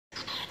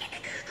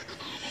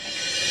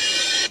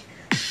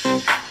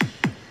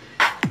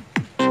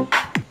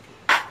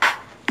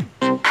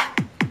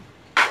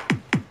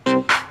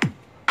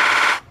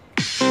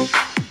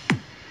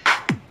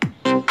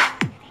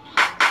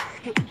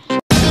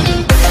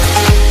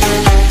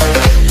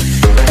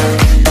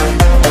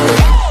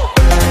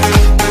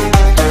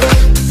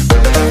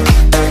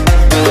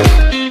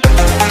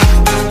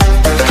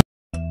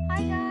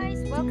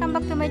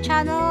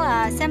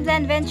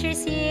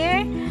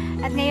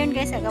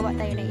gagawa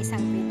tayo ng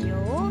isang video.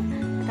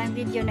 At ang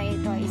video na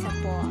ito ay isa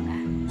pong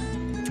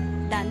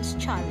dance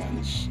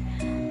challenge.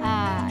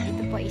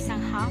 Ito po isang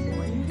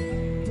hamon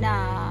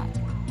na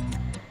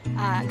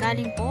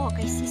galing po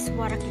kay Sis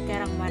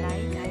Warakiterang Maray,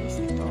 guys,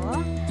 ito.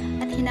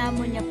 At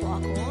hinamon niya po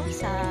ako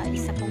sa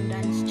isa pong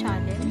dance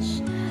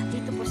challenge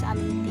dito po sa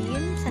aming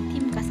team, sa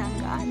Team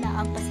Kasangga, na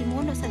ang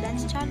pasimuno sa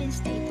dance challenge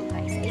na ito,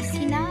 guys, ay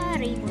sina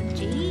Raymond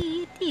J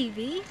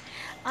TV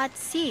at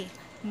si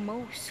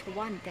Most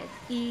Wanted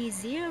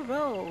E0.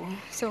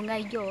 So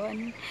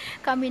ngayon,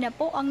 kami na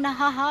po ang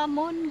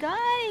nahahamon,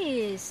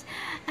 guys.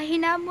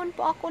 Hinamon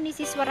po ako ni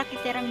Sis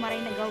Warakiterang Maray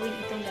na gawin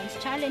itong dance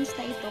challenge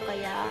na ito,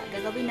 kaya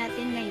gagawin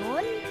natin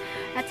ngayon.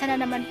 At sana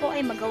naman po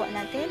ay magawa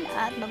natin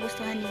at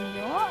magustuhan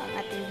ninyo ang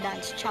ating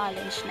dance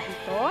challenge na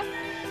ito.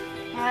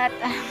 At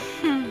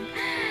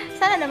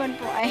sana naman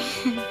po ay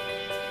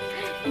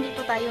hindi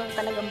po tayo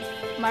talagang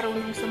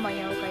marunong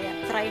sumayaw, kaya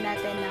try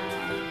natin na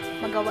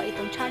magawa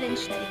itong challenge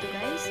na ito,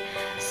 guys.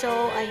 So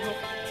I hope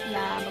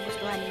na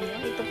magustuhan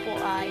ninyo. Ito po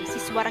ay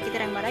Sis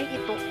Warakiterang Maray.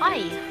 Ito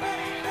ay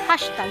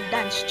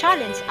 #dance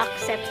challenge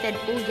accepted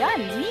po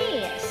yan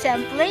ni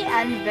Simply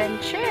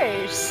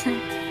Annventures.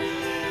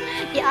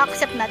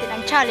 I-accept natin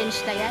ang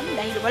challenge na yan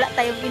dahil wala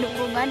tayong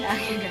inuungan.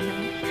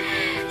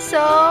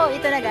 So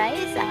ito na,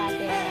 guys, ang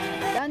ating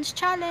dance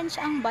challenge,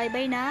 ang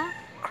bye-bye na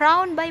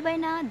crown bye-bye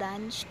na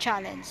dance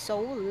challenge.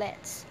 So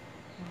let's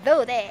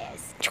do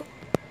this.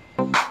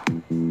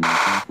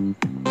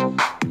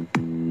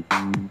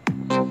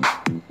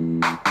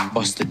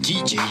 Basta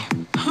DJ,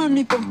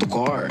 honey from the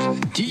car,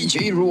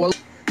 DJ roll.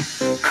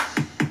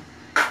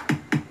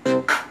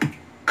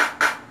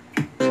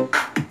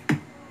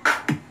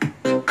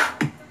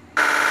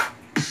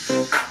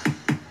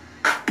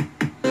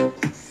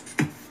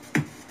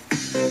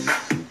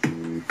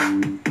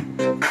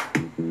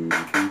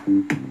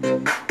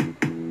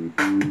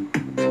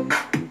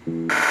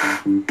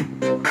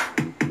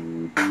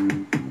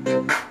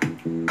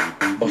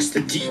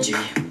 Basta DJ,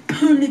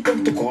 honey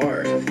from the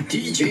car,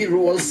 DJ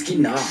rolls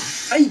kina,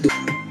 idol.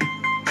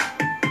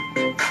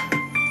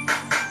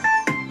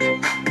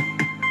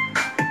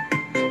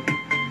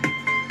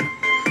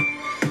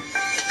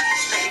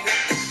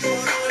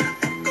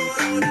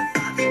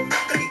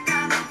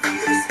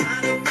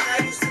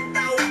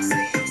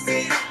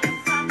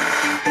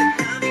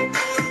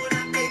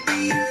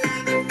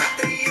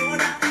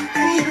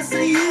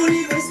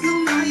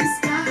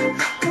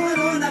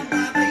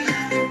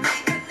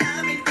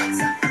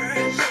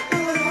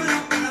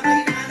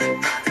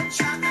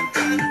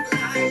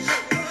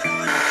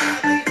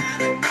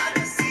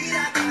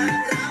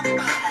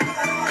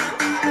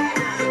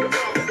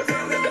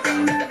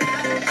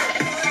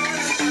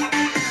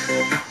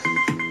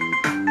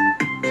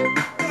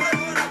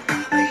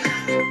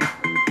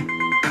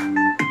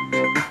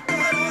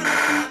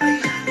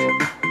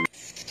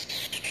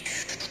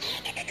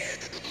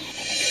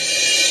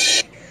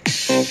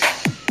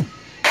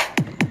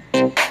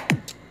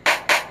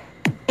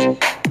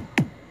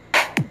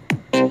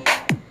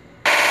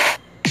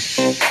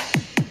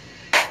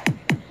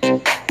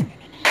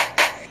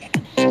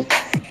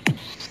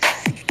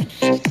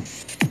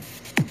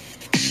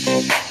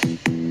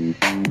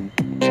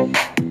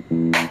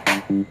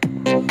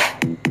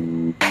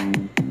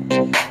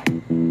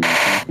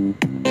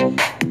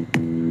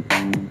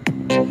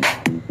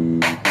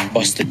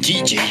 Basta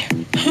DJ,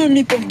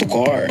 honey from the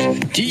car,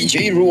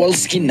 DJ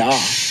rolls kina,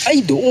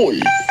 idol.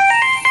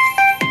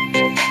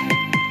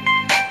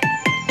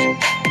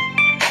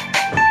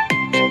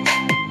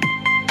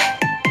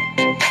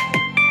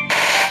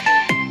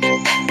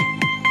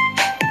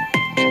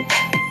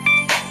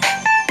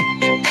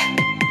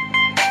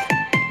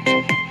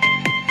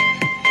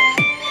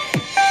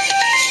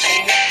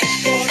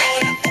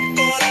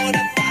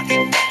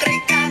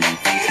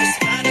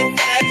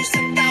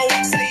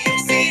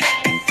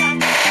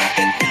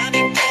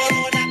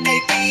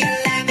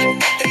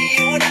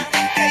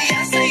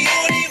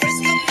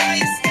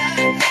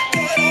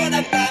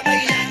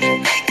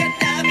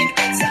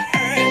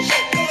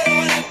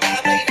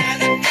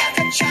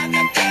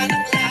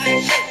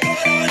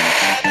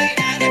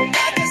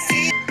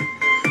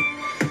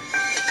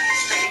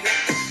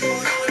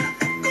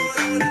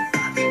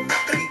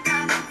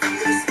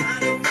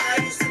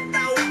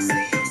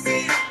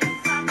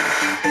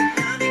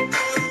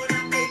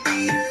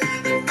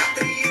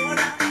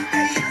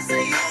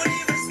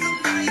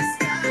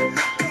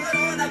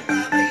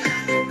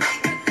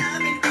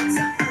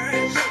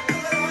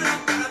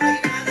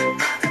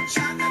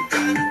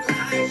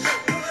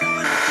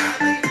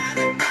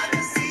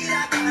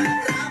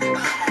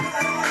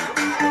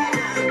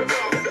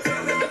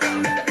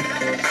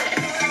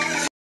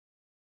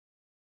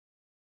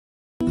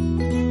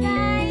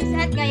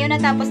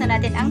 Natapos na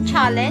natin ang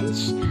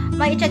challenge.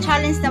 May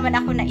i-challenge naman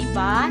ako na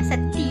iba sa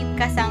Team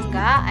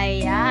Kasangga.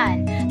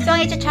 Ayan. So,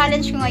 ang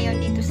i-challenge ko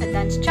ngayon dito sa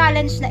dance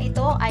challenge na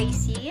ito ay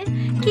si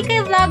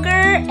Kikay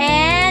Vlogger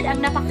and ang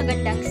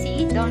napakagandang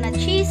si Donut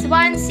Cheese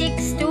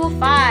 1625.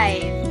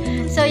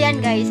 So,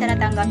 yan guys. Sana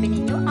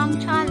tanggapin ninyo ang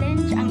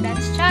challenge, ang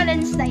dance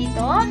challenge na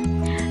ito.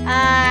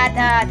 At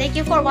thank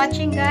you for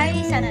watching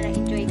guys. Sana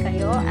na-enjoy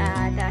kayo.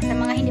 At sa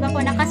mga hindi pa po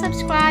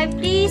nakasubscribe,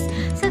 please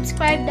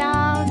subscribe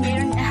down.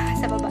 Meron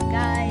sa baba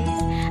guys.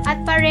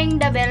 At pa-ring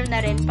the bell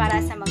na rin para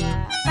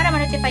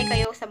ma-notify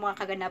kayo sa mga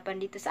kaganapan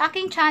dito sa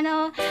aking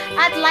channel.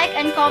 At like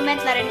and comment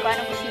na rin kung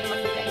anong gusto nyo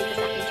makita dito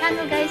sa aking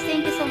channel guys.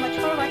 Thank you so much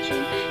for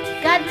watching.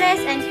 God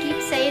bless and keep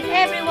safe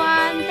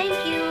everyone. Thank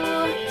you.